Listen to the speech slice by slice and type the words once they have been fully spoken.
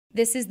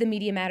This is the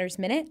Media Matters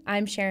Minute.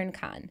 I'm Sharon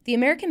Kahn. The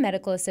American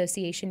Medical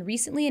Association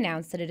recently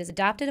announced that it has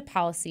adopted a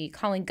policy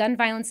calling gun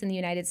violence in the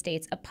United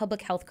States a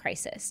public health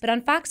crisis. But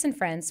on Fox &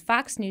 Friends,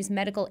 Fox News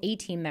medical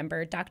A-team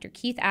member Dr.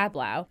 Keith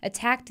Ablow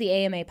attacked the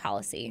AMA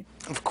policy.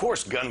 Of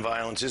course, gun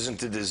violence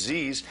isn't a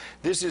disease.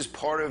 This is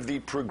part of the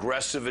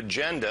progressive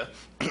agenda,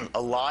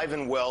 alive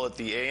and well at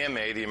the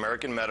AMA, the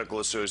American Medical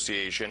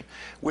Association,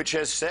 which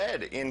has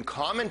said in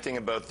commenting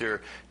about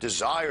their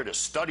desire to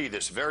study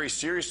this very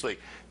seriously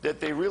that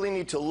they really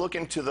need to look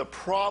into the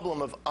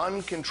problem of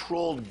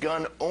uncontrolled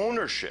gun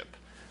ownership.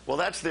 Well,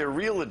 that's their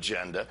real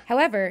agenda.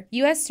 However,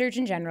 U.S.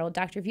 Surgeon General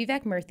Dr.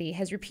 Vivek Murthy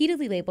has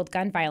repeatedly labeled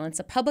gun violence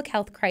a public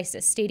health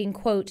crisis, stating,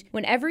 quote,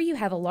 "Whenever you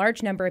have a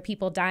large number of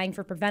people dying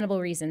for preventable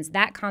reasons,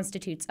 that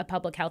constitutes a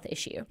public health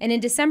issue." And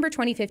in December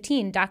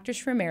 2015, Doctors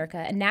for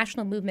America, a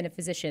national movement of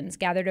physicians,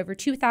 gathered over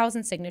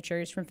 2,000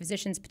 signatures from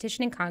physicians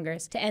petitioning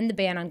Congress to end the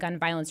ban on gun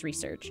violence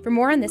research. For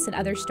more on this and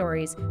other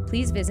stories,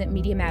 please visit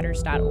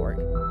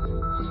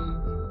MediaMatters.org.